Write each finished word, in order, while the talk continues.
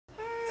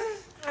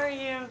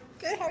you?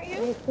 Good, how are you?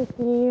 Nice to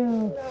see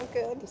you. Oh,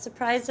 good. I'm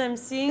surprised I'm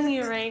seeing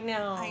you right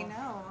now. I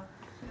know.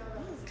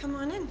 Come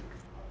on in.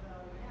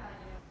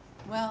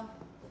 Well,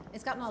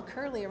 it's gotten all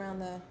curly around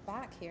the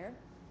back here.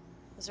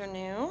 Those are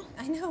new?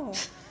 I know,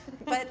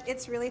 but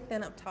it's really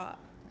thin up top.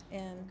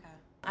 And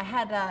I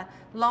had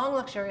long,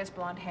 luxurious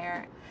blonde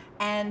hair.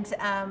 And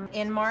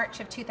in March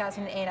of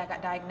 2008, I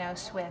got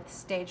diagnosed with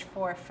stage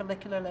 4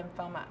 follicular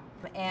lymphoma.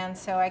 And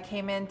so I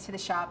came into the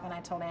shop and I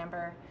told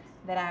Amber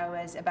that I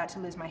was about to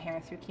lose my hair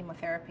through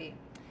chemotherapy.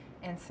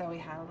 And so we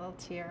had a little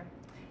tear.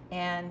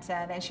 And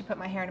then she put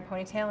my hair in a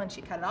ponytail and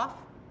she cut it off.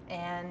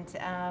 And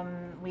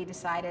we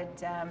decided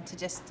to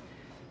just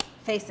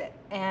face it.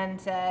 And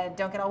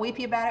don't get all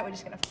weepy about it, we're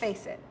just gonna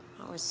face it.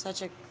 It was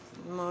such an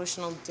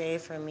emotional day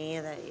for me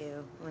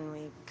when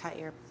we cut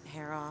your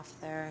hair off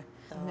there.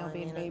 So, No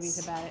being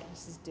babies about it,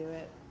 just do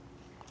it.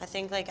 I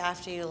think like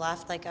after you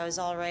left, like I was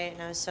all right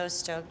and I was so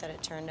stoked that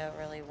it turned out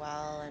really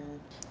well. And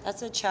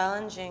that's a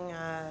challenging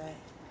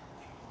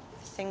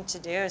thing to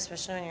do,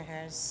 especially when your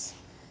hair is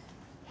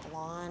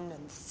blonde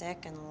and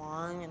thick and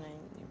long, and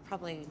you're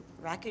probably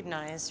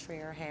recognized for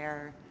your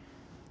hair.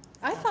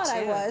 I thought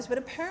I was, but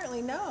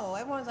apparently no.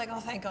 Everyone's like, oh,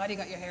 thank God you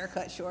got your hair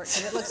cut short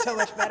because it looks so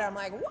much better. I'm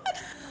like, what?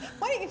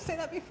 Why didn't you say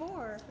that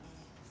before?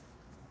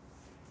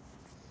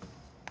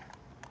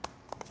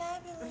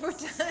 Fabulous.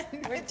 We're done.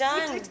 We're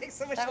done. It takes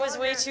so much that was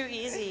way longer. too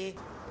easy.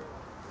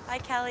 Bye,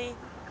 Kelly.